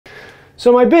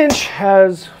So my bench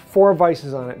has 4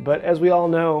 vices on it, but as we all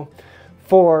know,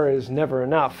 4 is never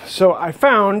enough. So I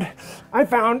found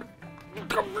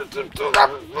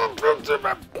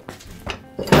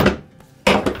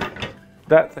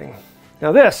that thing.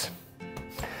 Now this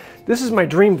is my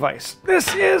dream vise.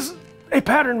 This is a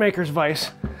pattern maker's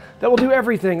vise that will do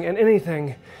everything and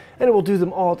anything, and it will do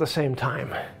them all at the same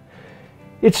time.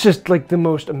 It's just like the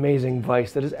most amazing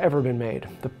vise that has ever been made.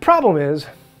 The problem is,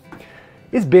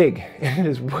 it's big, and it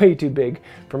is way too big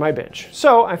for my bench.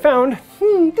 So I found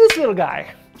this little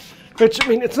guy, which, I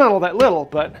mean, it's not all that little,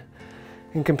 but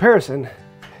in comparison,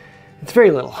 it's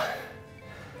very little.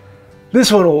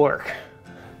 This one will work.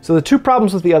 So the 2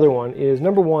 problems with the other one is,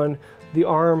 number 1, the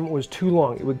arm was too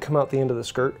long. It would come out the end of the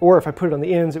skirt, or if I put it on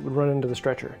the ends, it would run into the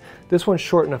stretcher. This one's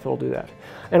short enough it'll do that.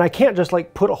 And I can't just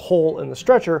like put a hole in the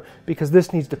stretcher because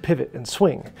this needs to pivot and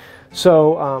swing.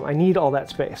 So I need all that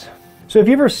space. So if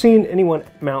you've ever seen anyone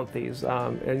mount these,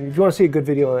 and if you want to see a good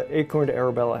video, Acorn to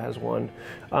Arabella has one,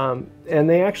 and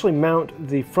they actually mount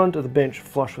the front of the bench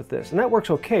flush with this. And that works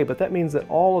okay, but that means that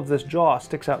all of this jaw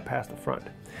sticks out past the front.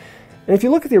 And if you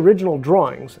look at the original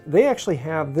drawings, they actually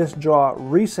have this jaw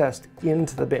recessed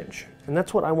into the bench. And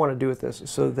that's what I want to do with this,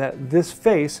 so that this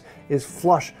face is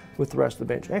flush with the rest of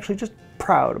the bench. Actually just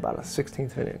proud about a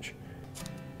 1/16 of an inch.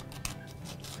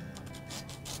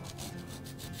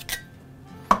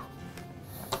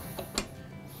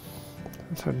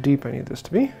 That's how deep I need this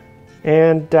to be.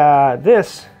 And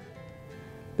this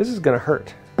is gonna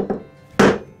hurt.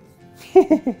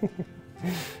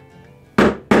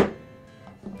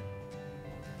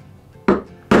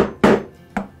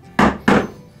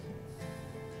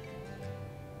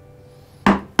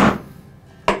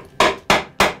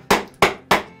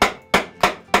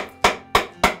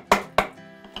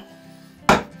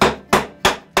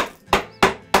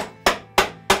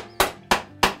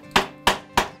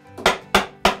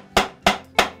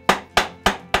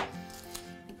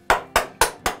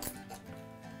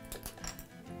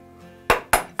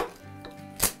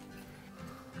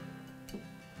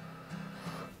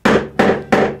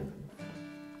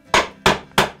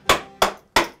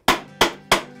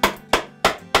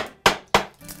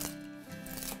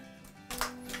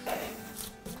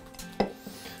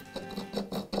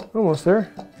 Almost there.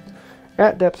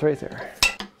 At depth right there.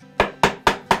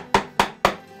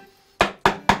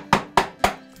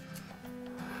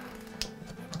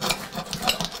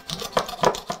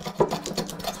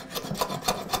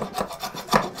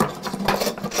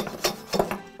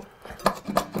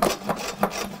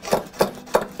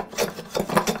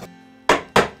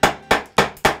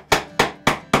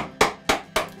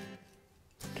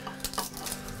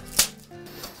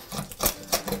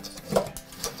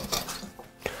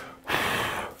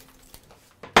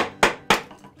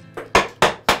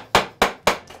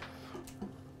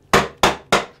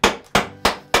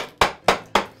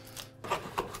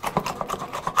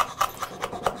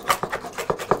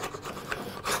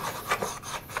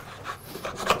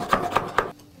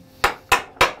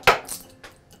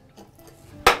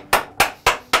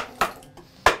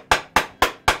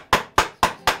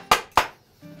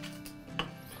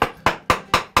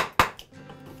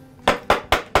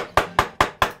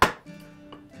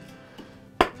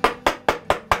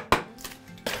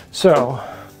 So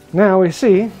now we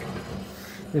see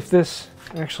if this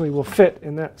actually will fit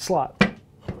in that slot.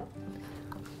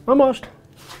 Almost.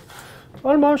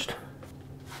 Almost.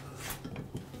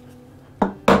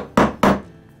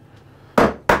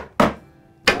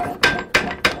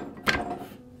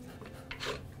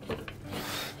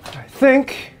 I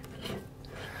think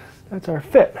that's our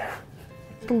fit.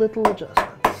 Just a little adjustment.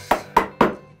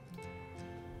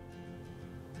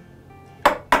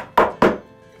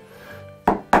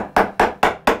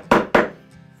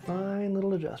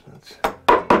 Little adjustments.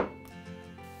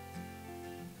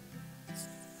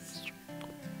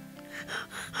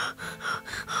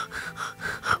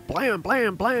 Blam,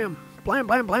 blam, blam, blam,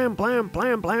 blam, blam, blam,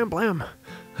 blam, blam, blam.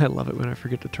 I love it when I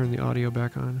forget to turn the audio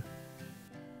back on.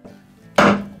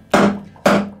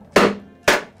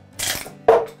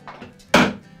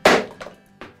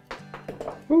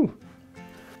 Ooh.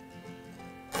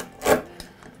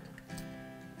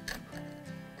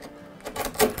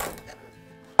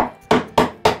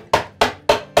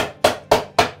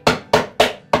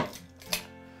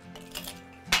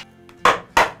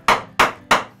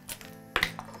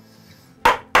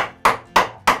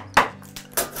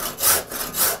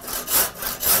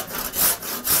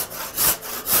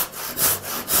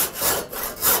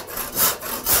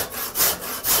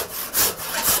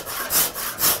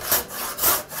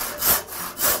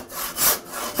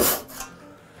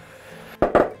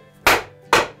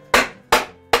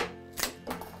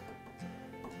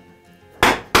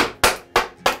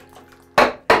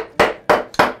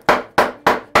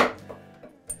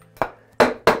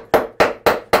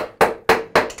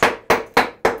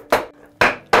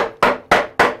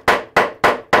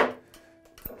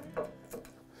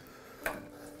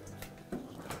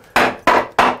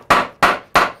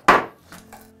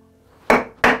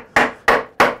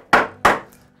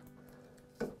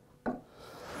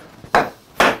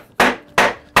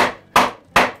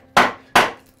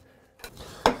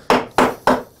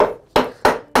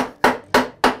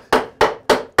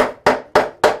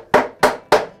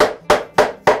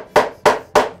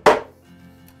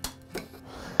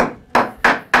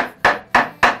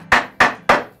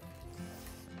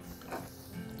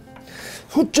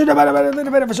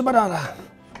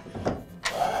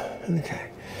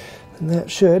 Okay, and that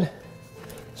should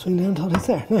swing down until it's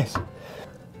there. Nice. I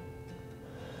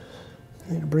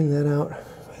need to bring that out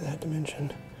by that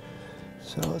dimension.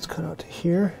 So let's cut out to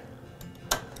here.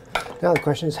 Now the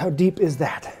question is, how deep is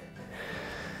that?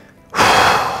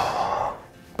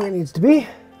 Where it needs to be.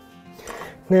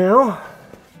 Now,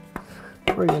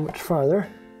 we're going much farther.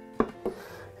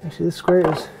 Actually, this square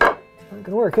is not going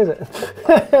to work, is it?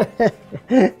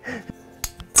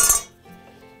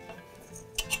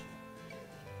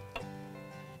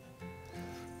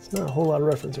 It's not a whole lot of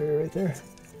reference area right there.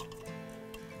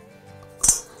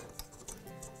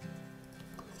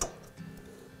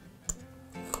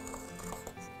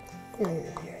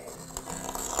 Yeah.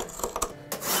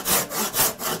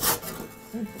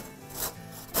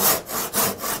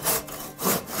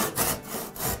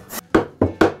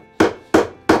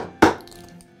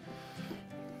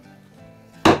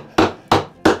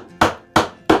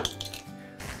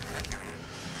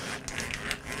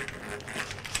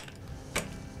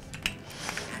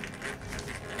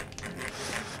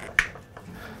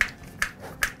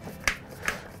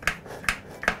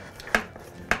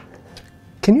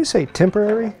 Can you say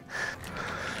temporary?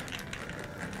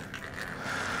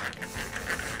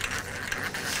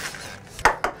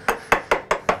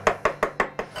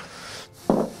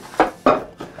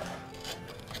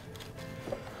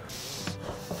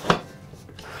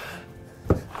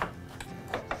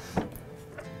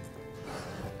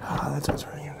 Ah, that's what's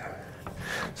running in there.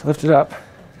 So lift it up.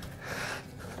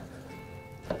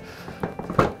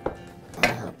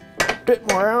 A bit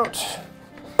more out.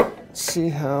 See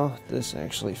how this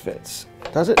actually fits.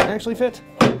 Does it actually fit?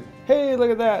 Hey, look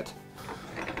at that.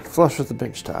 Flush with the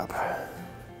bench top. A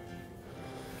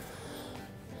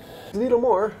little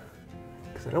more,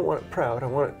 because I don't want it proud. I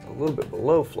want it a little bit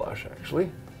below flush, actually.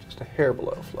 Just a hair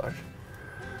below flush.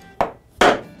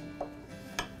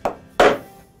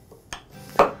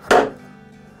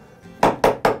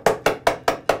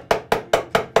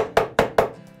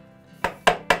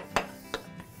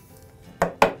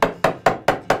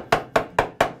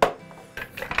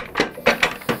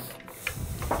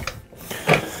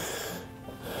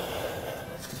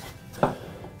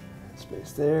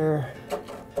 There.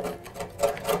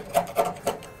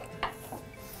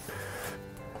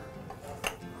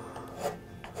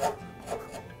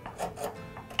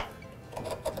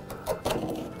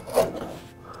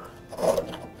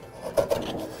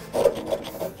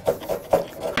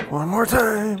 One more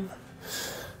time.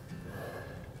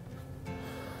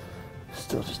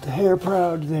 Still just a hair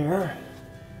proud there.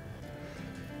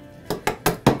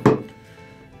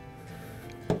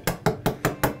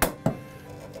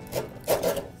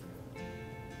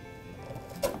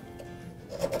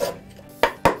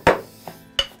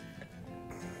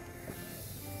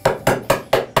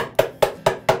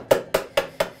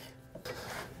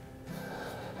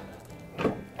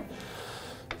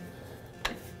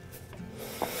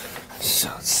 So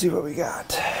let's see what we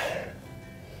got.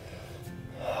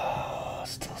 Oh,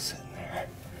 still sitting there.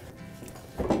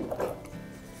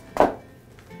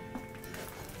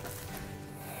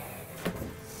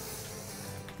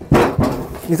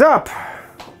 He's up.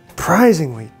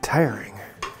 Surprisingly tiring.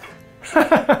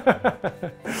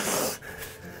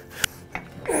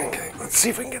 Okay, let's see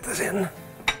if we can get this in.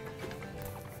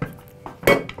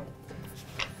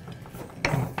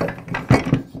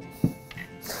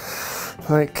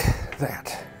 Like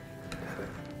that.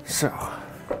 So.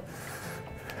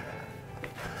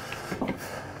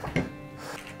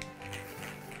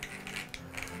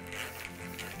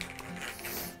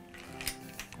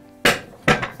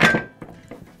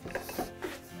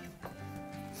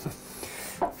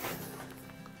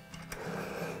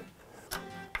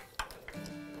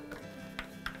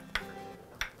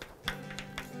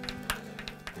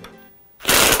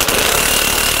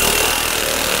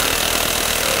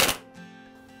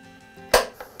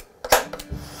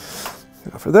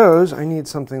 For those, I need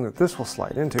something that this will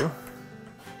slide into.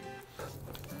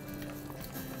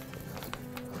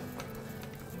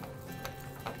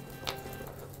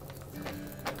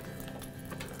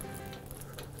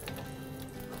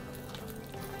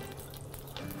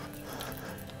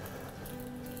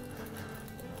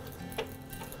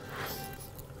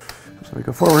 So we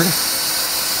go forward.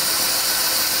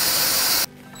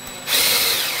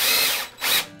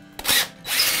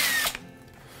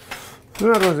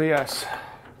 That was a yes.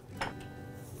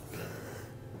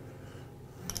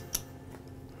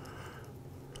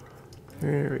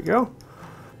 There we go.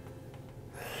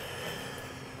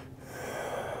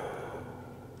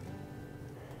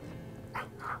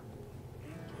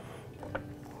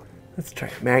 Let's try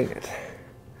a magnet.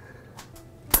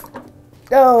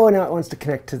 Oh, now it wants to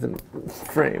connect to the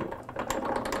frame.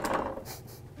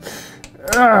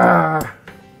 Ah.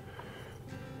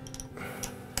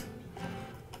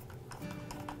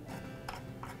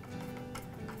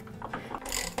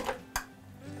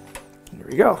 There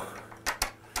we go.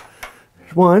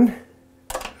 There's one.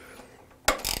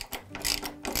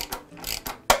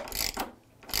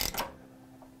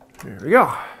 There we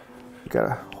go. Got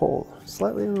a hole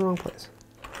slightly in the wrong place.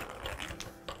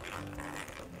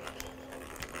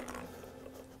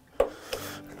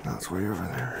 Now it's way over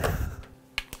there.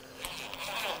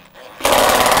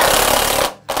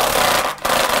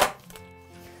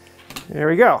 There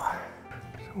we go. I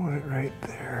want it right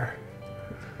there.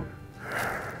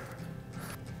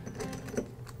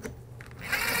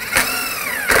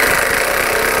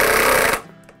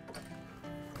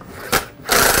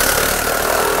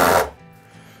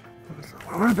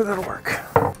 I bet that'll work.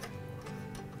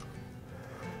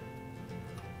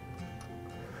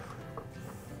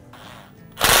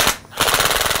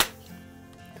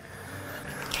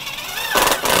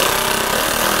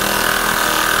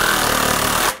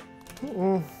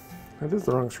 That is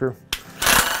the wrong screw.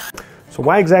 So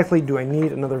why exactly do I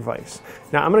need another vise?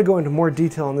 Now I'm going to go into more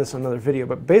detail on this in another video,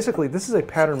 but basically this is a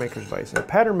pattern maker's vise. And a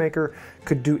pattern maker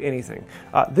could do anything.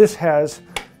 This has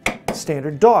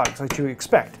standard dogs like you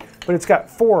expect, but it's got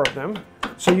 4 of them,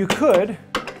 so you could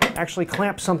actually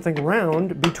clamp something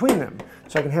round between them.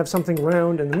 So I can have something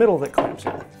round in the middle that clamps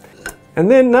in. And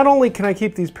then not only can I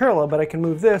keep these parallel, but I can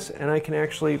move this and I can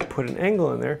actually put an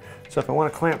angle in there. So if I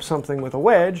want to clamp something with a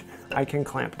wedge, I can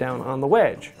clamp down on the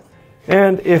wedge.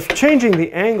 And if changing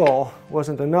the angle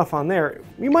wasn't enough on there,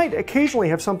 you might occasionally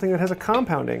have something that has a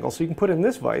compound angle. So you can put in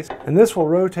this vise, and this will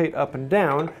rotate up and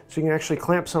down, so you can actually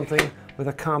clamp something with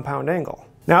a compound angle.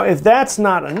 Now if that's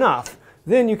not enough,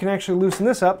 then you can actually loosen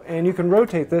this up and you can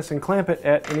rotate this and clamp it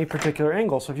at any particular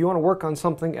angle. So if you want to work on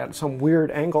something at some weird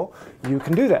angle, you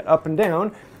can do that up and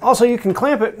down. Also, you can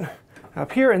clamp it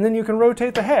up here and then you can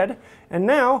rotate the head, and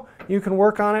now you can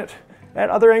work on it at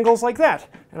other angles like that.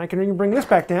 And I can even bring this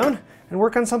back down and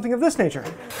work on something of this nature.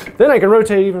 Then I can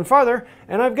rotate even farther,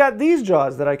 and I've got these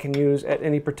jaws that I can use at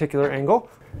any particular angle.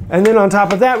 And then on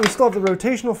top of that, we still have the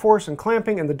rotational force and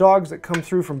clamping and the dogs that come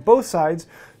through from both sides.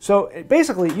 So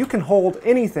basically, you can hold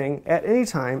anything at any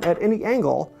time, at any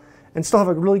angle, and still have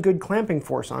a really good clamping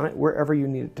force on it wherever you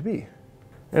need it to be.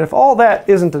 And if all that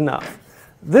isn't enough,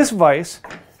 this vise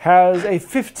has a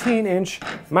 15-inch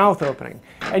mouth opening.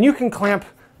 And you can clamp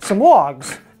some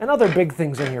logs and other big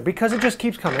things in here because it just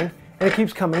keeps coming, and it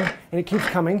keeps coming, and it keeps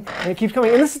coming, and it keeps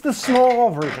coming. And this is the small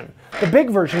version. The big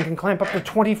version can clamp up to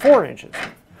 24 inches.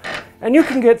 And you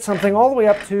can get something all the way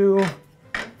up to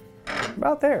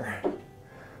about there.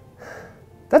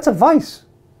 That's a vise.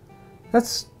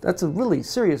 That's a really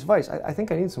serious vise. I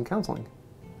think I need some counseling.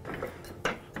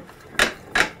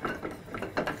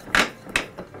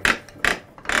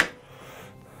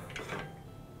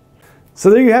 So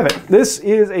there you have it. This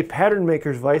is a pattern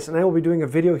maker's vise, and I will be doing a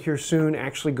video here soon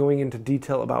actually going into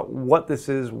detail about what this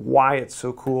is, why it's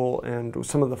so cool, and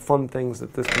some of the fun things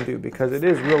that this can do, because it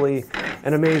is really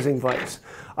an amazing vise.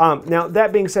 Now,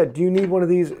 that being said, do you need one of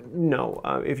these? No.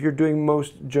 If you're doing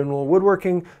most general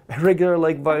woodworking, a regular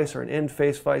leg vise or an end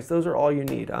face vise, those are all you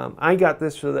need. I got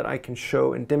this so that I can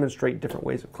show and demonstrate different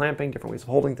ways of clamping, different ways of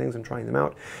holding things and trying them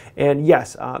out. And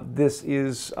yes, this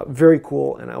is very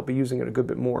cool, and I'll be using it a good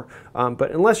bit more.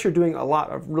 But unless you're doing a lot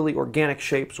of really organic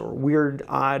shapes or weird,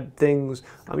 odd things,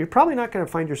 you're probably not going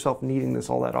to find yourself needing this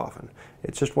all that often.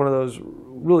 It's just one of those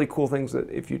really cool things that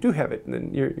if you do have it,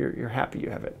 then you're happy you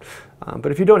have it.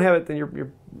 But if you don't have it, then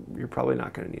you're probably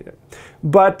not going to need it.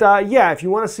 But yeah, if you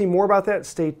want to see more about that,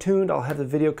 stay tuned. I'll have the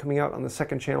video coming out on the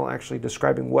second channel actually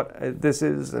describing what this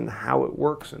is and how it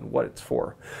works and what it's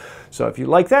for. So if you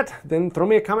like that, then throw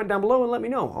me a comment down below and let me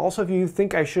know. Also, if you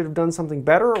think I should have done something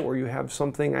better or you have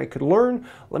something I could learn,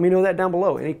 let me know that down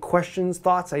below. Any questions,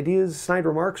 thoughts, ideas, snide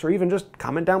remarks, or even just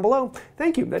comment down below.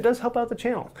 Thank you. That does help out the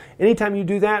channel. Anytime you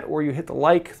do that, or you hit the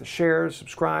like, the share,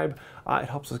 subscribe, it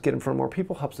helps us get in front of more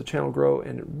people, helps the channel grow,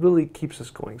 and it really keeps us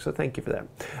going. So thank you for that.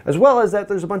 As well as that,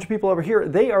 there's a bunch of people over here.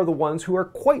 They are the ones who are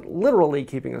quite literally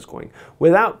keeping us going.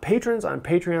 Without patrons on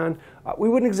Patreon, we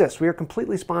wouldn't exist. We are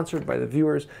completely sponsored by the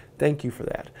viewers. Thank you for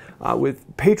that.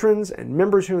 With patrons and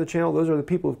members here on the channel, those are the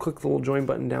people who click the little join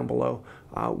button down below.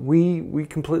 We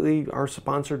completely are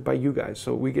sponsored by you guys,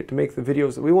 so we get to make the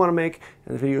videos that we want to make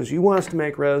and the videos you want us to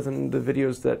make rather than the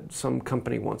videos that some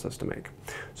company wants us to make.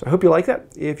 So I hope you like that.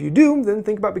 If you do, then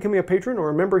think about becoming a patron or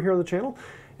a member here on the channel.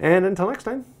 And until next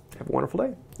time, have a wonderful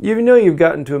day. You know you've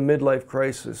gotten to a midlife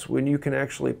crisis when you can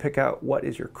actually pick out what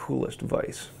is your coolest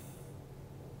vice.